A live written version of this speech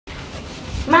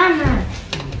Mama.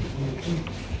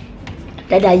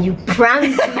 Dada, you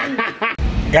pranked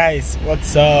me. Guys,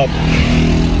 what's up?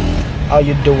 How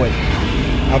you doing?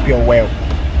 Hope you're well.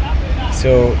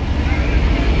 So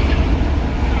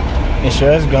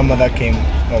Nhyira's grandmother came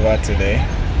over today,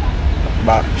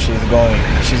 but she's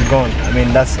gone. I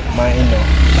mean, that's my in-law.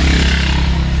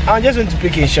 I just went to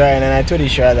pick Nhyira, and then I told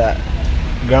Nhyira that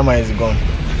grandma is gone,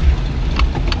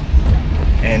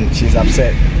 and she's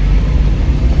upset.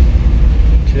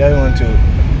 She doesn't want to.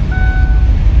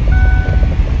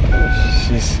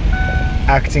 She's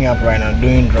acting up right now,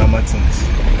 doing drama things.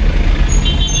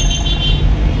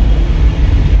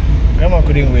 Grandma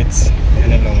couldn't wait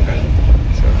any longer,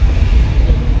 so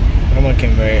grandma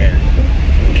came very early.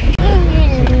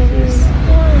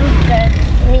 Look at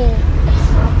me.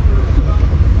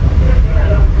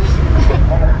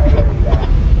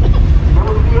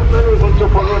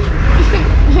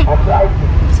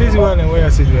 Sit well and wear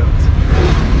your seatbelt.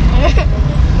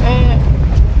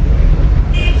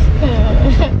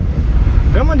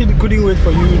 Grandma couldn't wait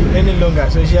for you any longer,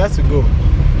 so she has to go.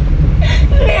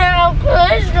 Now,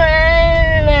 close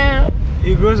right now.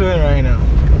 It goes well right now.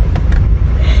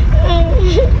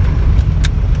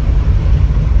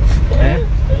 Eh?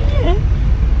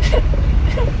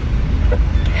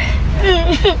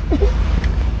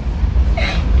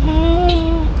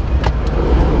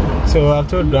 So I've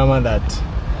told grandma that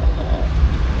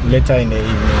later in the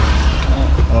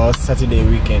evening or Saturday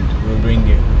weekend we'll bring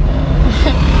you.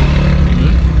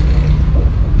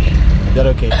 Is that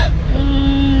okay?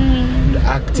 The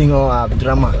acting or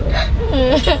drama?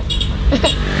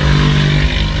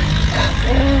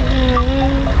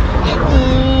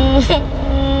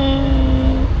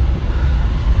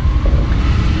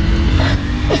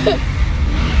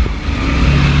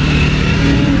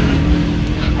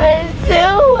 I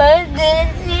still want to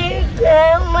see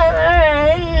Grandma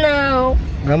right now.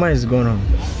 Grandma is gone home.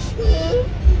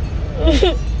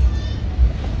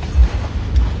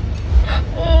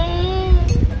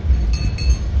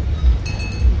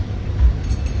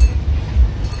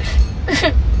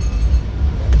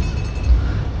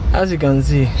 As you can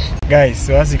see, guys,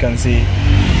 so as you can see,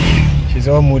 she's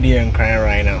all moody and crying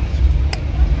right now.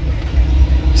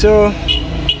 So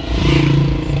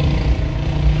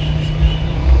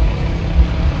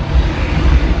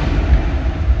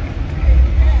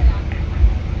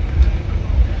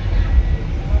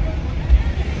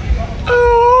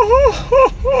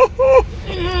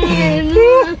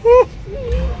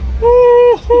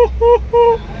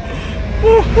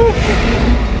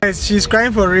guys, she's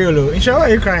crying for real though. Nhyira, why are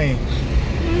you crying?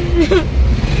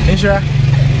 Nhyira,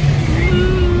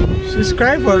 she's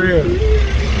crying for real.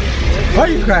 Why are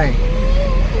you crying?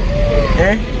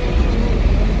 Eh?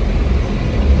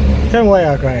 Tell me why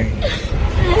you're crying.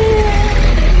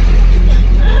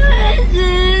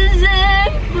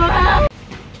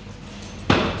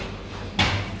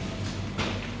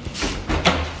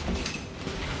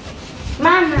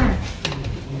 Mama.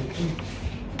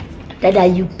 Dada,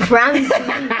 you pranked me. You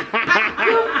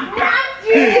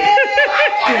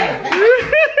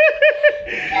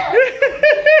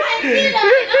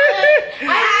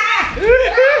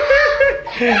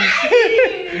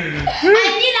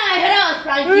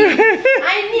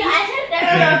pranked me. I said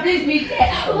that please me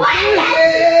there. Why?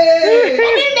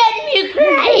 And it made me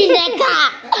cry in the car.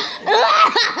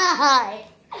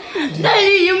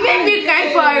 Daddy, you made me cry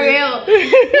for real.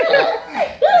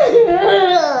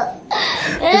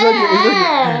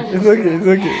 It's okay.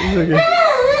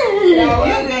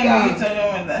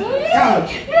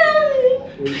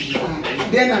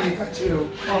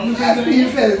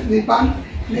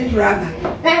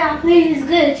 Mama, please is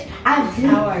good.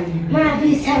 How are you? Mama,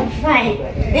 please, I'm fine.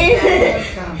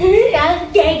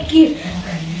 Thank you.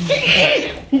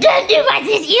 Daddy, what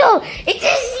is you? It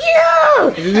is you.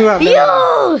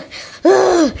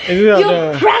 You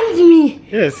pranked me.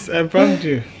 Yes, I pranked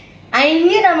you. I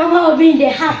knew that Mama would be in the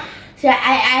house. So I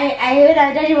heard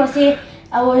that Daddy was saying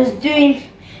I was doing,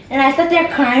 and I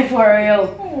started crying for real.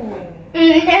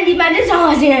 Daddy, but this one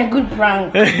wasn't a good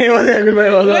prank. It wasn't a good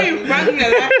prank. No, you pranked me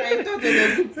last time. I thought it was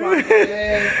a good prank.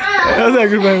 It wasn't a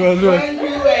good prank. When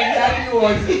you exactly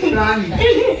was planning.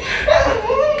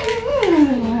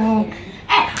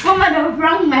 Mama don't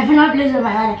prank my father plays with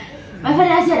my father. My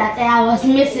father said that I was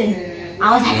missing. I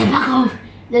was at the back of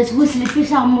the school sleeping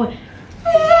somewhere.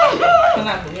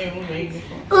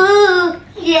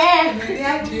 Yeah.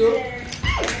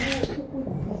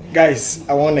 Guys,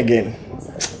 I won again.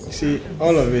 See,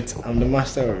 all of it, I'm the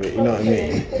master of it, you know what I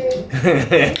mean?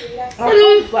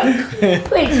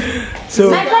 Wait, so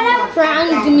my father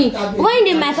pranked me. When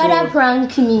did my father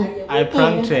prank me? I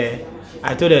pranked her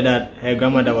I told her that her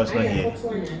grandmother was not here,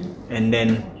 and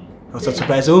then I was so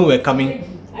surprised. So when we were coming,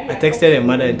 I texted her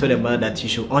mother and told her mother that she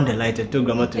should on the light and told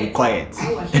grandma to be quiet.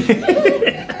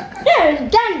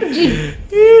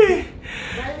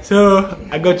 So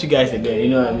I got you guys again, you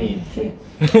know what I mean?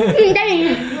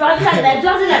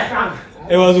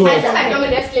 It was what? I said I come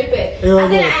in and sleep it. It was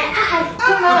And then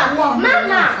what?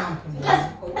 Mama.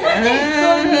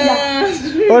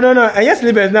 Oh no, I just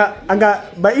sleep it now. I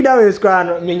got, but either way, it's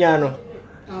called minyano.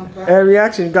 A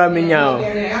reaction called minyano.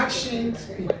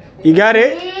 You got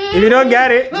it? If you don't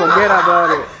get it, forget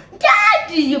about it.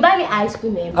 Daddy, you buy me ice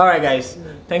cream. Alright guys,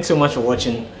 thanks so much for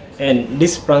watching. And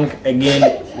this prank again,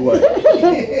 what?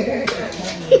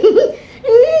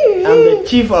 I'm the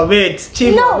chief of it.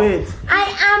 I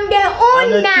am the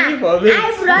owner. chief of it. I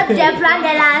brought the plan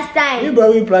the last time. You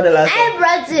brought me plan the last time. I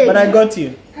brought it. But I got you.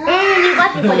 You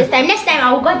got it for this time. Next time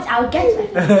I'll get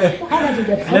it. I got the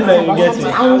plan. Next time you get it. I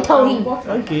will tell him.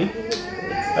 Okay.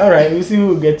 Alright, we'll see who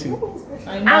will get you.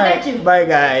 I'll get you. Bye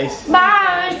guys.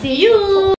 Bye. See you.